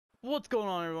What's going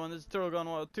on, everyone? This is Turtle Gun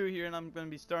Wild 2 here, and I'm going to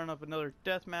be starting up another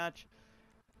deathmatch.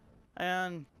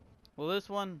 And, well, this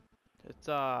one, it's,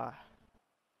 I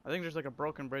think there's like a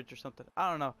broken bridge or something. I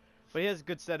don't know. But he has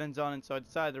good settings on it, so I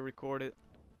decided to record it.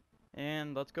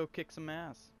 And let's go kick some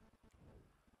ass.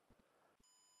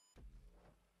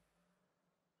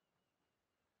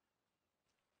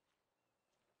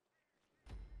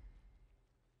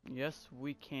 Yes,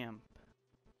 we camp.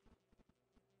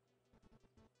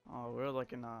 Oh, we're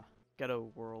like in a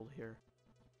ghetto world here.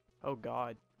 Oh,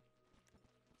 God.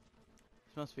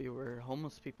 This must be where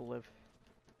homeless people live.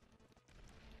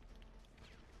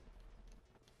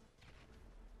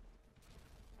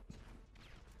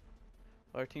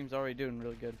 Our team's already doing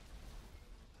really good.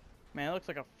 Man, it looks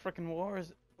like a freaking war.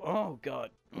 Oh, God.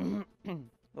 It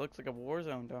looks like a war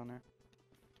zone down there.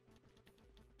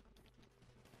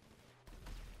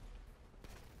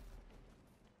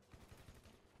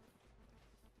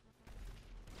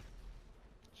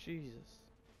 Jesus.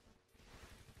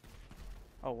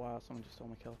 Oh wow, someone just stole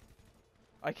my kill.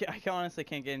 I honestly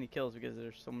can't get any kills because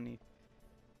there's so many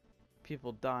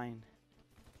people dying.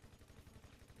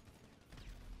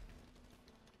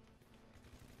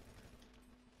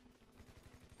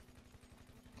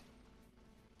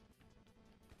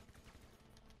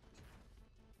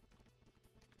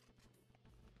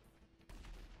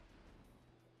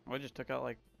 I just took out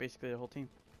like basically the whole team.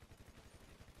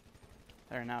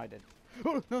 There, now I did.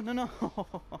 Oh, no, no, no!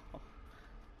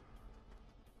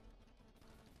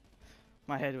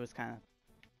 My head was kind of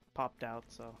popped out,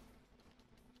 so.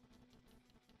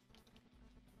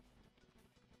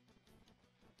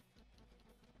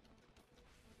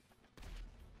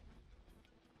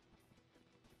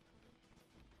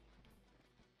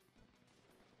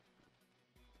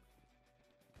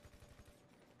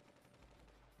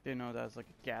 Didn't know that was like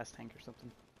a gas tank or something.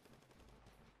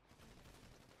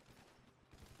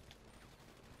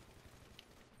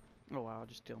 Oh wow,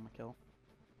 just steal my kill.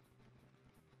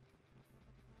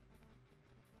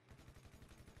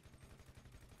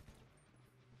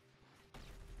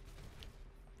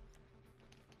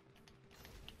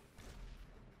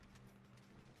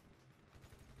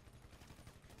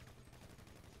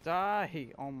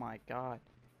 Die! Oh my god.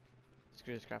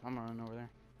 Screw this crap, I'm running over there.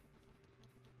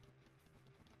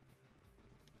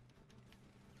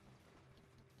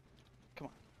 Come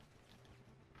on.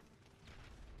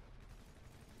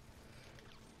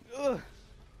 Ugh!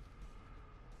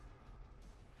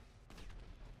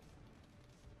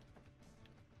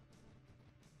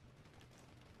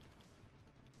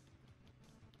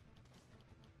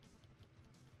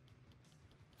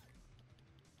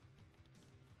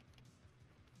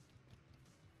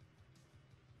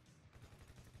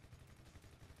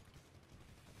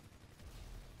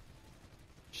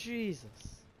 Jesus.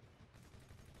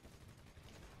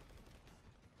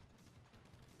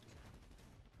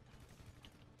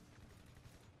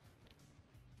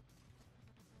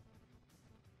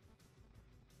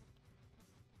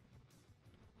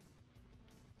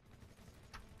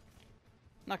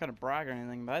 Not gonna brag or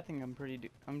anything, but I think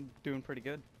I'm doing pretty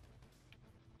good.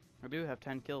 I do have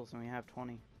 10 kills and we have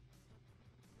 20.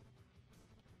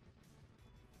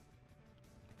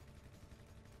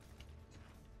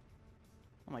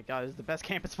 Oh my god, this is the best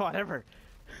camping spot ever!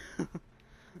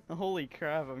 Holy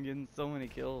crap, I'm getting so many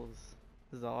kills.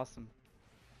 This is awesome.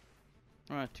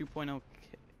 I'm on a 2.0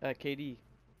 KD.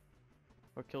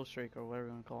 Or kill streak, or whatever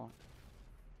you want to call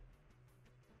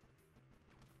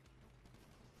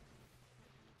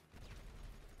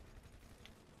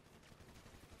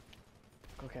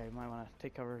it. Okay, might want to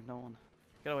take cover. No one.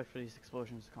 Gotta wait for these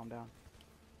explosions to calm down.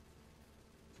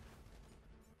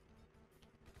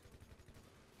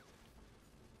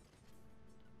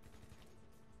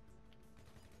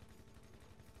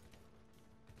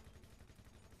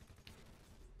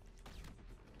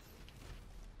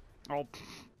 Oh.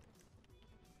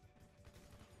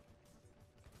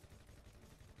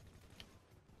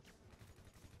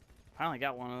 Finally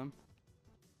got one of them.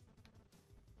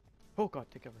 Oh god,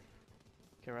 take cover.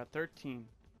 Okay, we're at 13.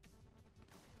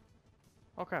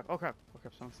 Oh crap, oh crap, oh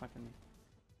crap, someone's sniping me.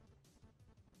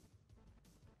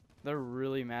 They're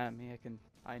really mad at me,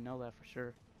 I know that for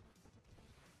sure.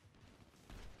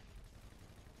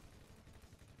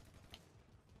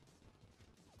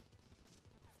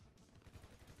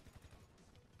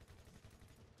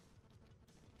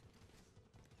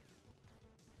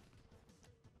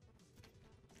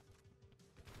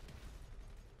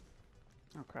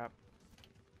 Oh crap.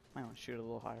 Might want to shoot a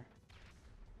little higher.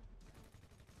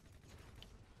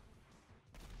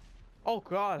 Oh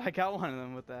god, I got one of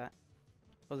them with that.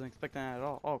 Wasn't expecting that at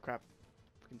all. Oh crap.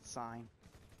 Freaking sign.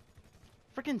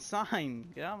 Freaking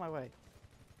sign! Get out of my way.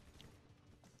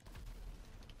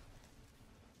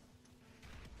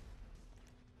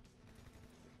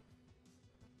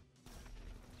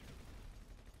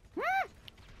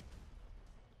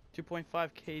 2.5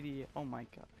 KD. Oh my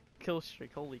god. Kill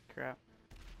streak. Holy crap.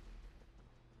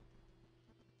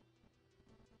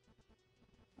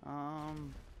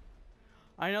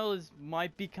 I know this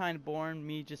might be kind of boring,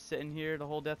 me just sitting here the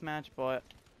whole deathmatch, but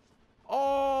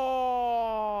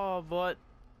but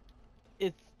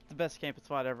it's the best camping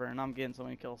spot ever, and I'm getting so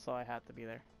many kills, so I have to be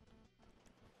there.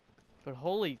 But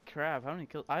holy crap, how many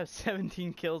kills? I have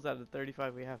 17 kills out of the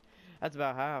 35 we have. That's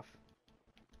about half.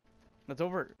 That's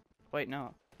over. Wait,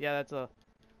 no. Yeah, that's a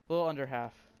little under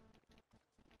half,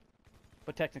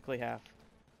 but technically half.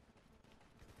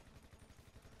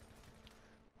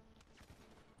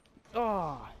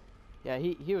 Oh, yeah,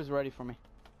 he was ready for me.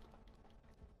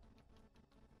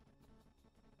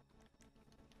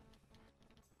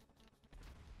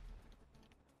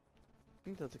 I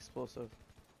think that's explosive.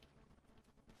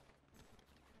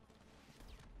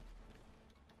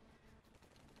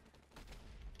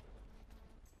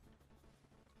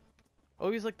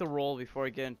 Always like the roll before I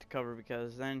get into cover,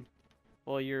 because then,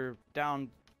 well, you're down,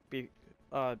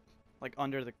 like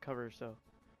under the cover, so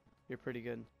you're pretty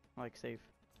good, like safe.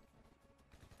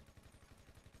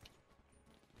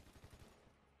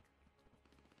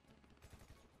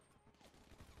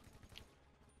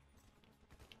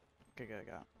 Okay, good, I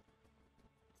got it.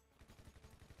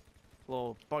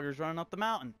 Little buggers running up the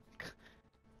mountain.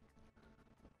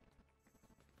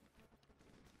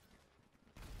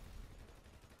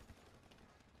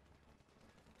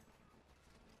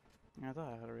 I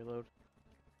thought I had to reload.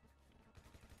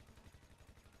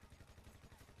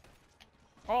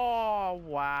 Oh,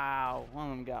 wow. One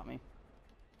of them got me.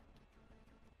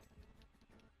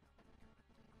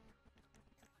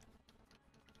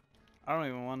 I don't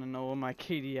even want to know what my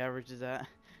KD average is at.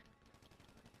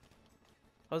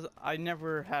 I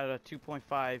never had a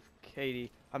 2.5 KD.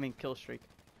 I mean kill streak.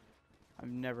 I've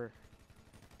never.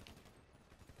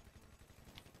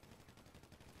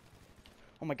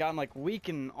 Oh my god, I'm like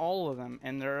weakening all of them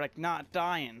and they're like not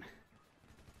dying.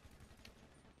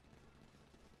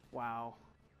 Wow.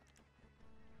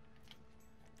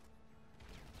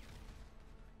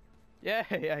 Yay,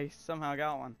 I somehow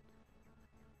got one.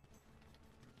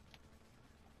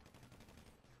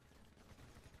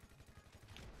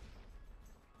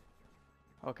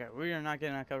 Okay, we are not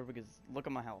getting out of cover because look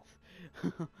at my health.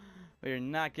 We are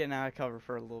not getting out of cover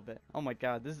for a little bit. Oh my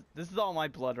god, this is all my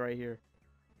blood right here.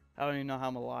 I don't even know how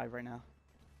I'm alive right now.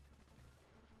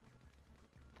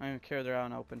 I don't even care they're out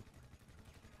and open.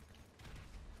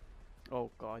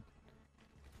 Oh god.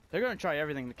 They're gonna try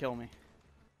everything to kill me.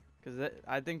 Because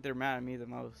I think they're mad at me the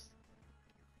most.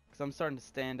 Because I'm starting to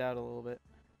stand out a little bit.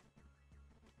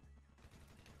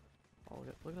 Oh, look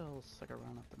at that little sucker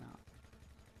running up the mountain.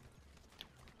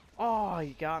 Oh,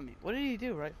 he got me. What did he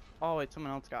do, right? Oh, wait,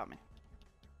 someone else got me.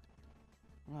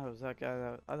 Oh, it was that guy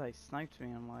that I thought he sniped me.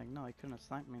 I'm like, no, he couldn't have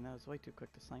sniped me. That was way too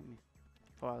quick to snipe me.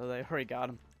 Oh, they already got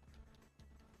him.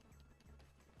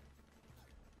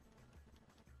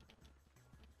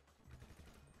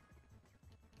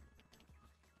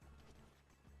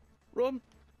 Run!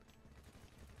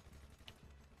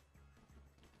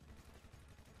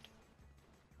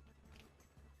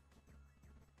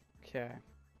 Okay.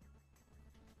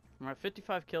 I'm at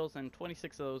 55 kills and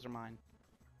 26 of those are mine.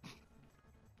 These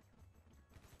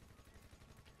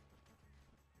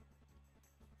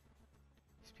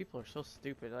people are so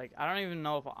stupid. Like, I don't even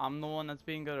know if I'm the one that's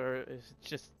being good or if it's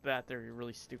just that they're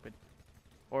really stupid.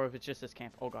 Or if it's just this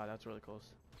camp. Oh god, that's really close.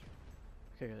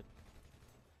 Okay, good.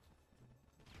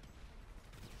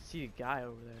 See a guy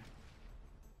over there.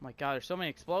 Oh my god, there's so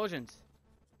many explosions.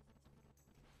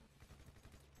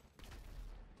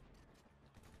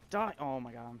 Die! Oh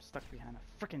my god, I'm stuck behind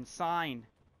a freaking sign.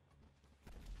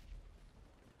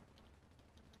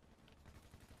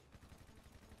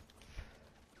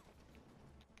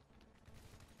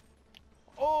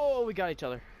 Oh, we got each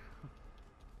other.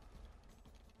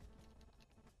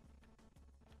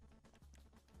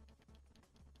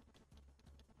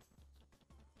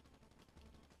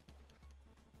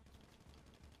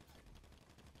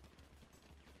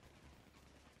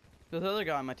 This other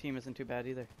guy on my team isn't too bad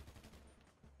either.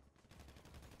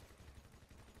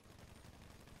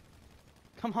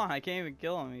 Come on, I can't even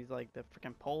kill him. He's like the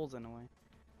freaking pole's in the way.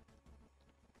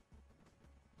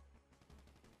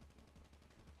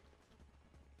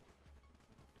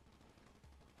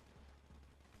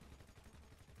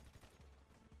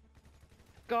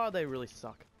 God, they really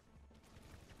suck.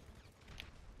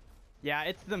 Yeah,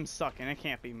 it's them sucking. It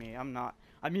can't be me.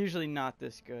 I'm usually not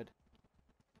this good.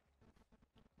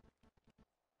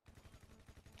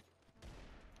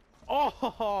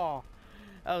 Oh!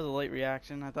 That was a late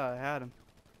reaction. I thought I had him.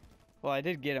 Well, I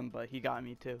did get him, but he got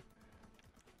me too.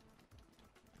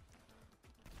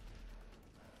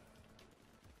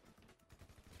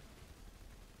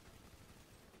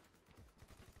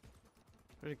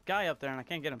 There's a guy up there and I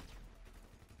can't get him.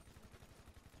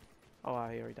 Oh wow,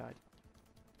 he already died.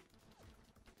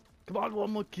 Come on,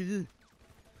 one more kill.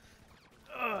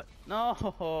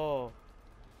 No!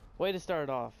 Way to start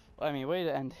off. I mean, way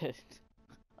to end it.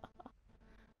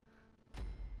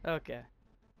 Okay.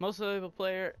 Most valuable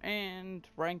player and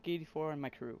rank 84 in my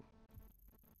crew.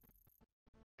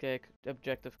 Okay,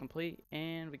 objective complete.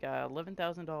 And we got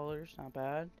 $11,000. Not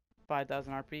bad.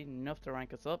 5,000 RP. Enough to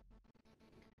rank us up.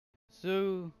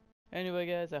 So, anyway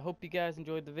guys, I hope you guys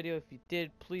enjoyed the video. If you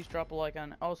did, please drop a like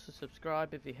on it. Also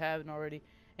subscribe if you haven't already.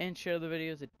 And share the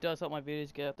videos. It does help my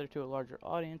videos get out there to a larger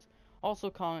audience. Also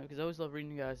comment, because I always love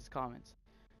reading you guys' comments.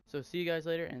 So see you guys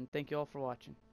later, and thank you all for watching.